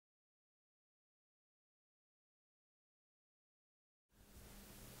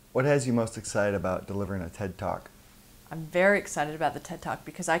What has you most excited about delivering a TED Talk? I'm very excited about the TED Talk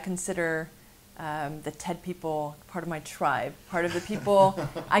because I consider the TED people part of my tribe, part of the people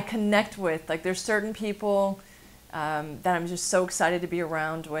I connect with. Like, there's certain people that I'm just so excited to be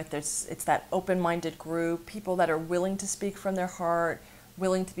around with. It's that open-minded group, people that are willing to speak from their heart,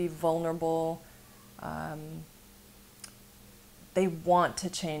 willing to be vulnerable. They want to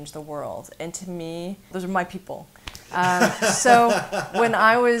change the world, and to me, those are my people. So when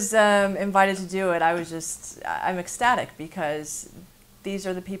I was invited to do it, I'm ecstatic because these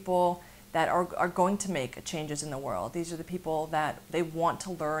are the people that are going to make changes in the world. These are the people that they want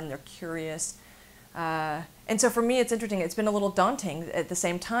to learn, they're curious. And so for me, it's interesting. It's been a little daunting at the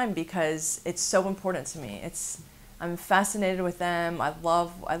same time because it's so important to me. I'm fascinated with them. I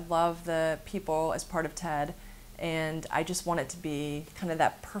love the people as part of TED. And I just want it to be kind of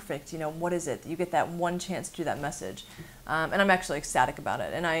that perfect, what is it? You get that one chance to do that message. And I'm actually ecstatic about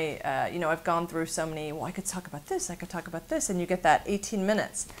it. And I've gone through so many, well, I could talk about this, I could talk about this, and you get that 18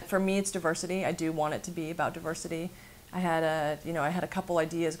 minutes. For me, it's diversity. I do want it to be about diversity. I had a couple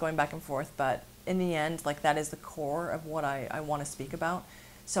ideas going back and forth, but in the end, like, that is the core of what I want to speak about.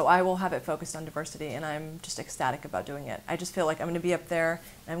 So I will have it focused on diversity, and I'm just ecstatic about doing it. I just feel like I'm going to be up there,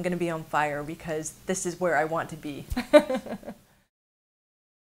 and I'm going to be on fire because this is where I want to be.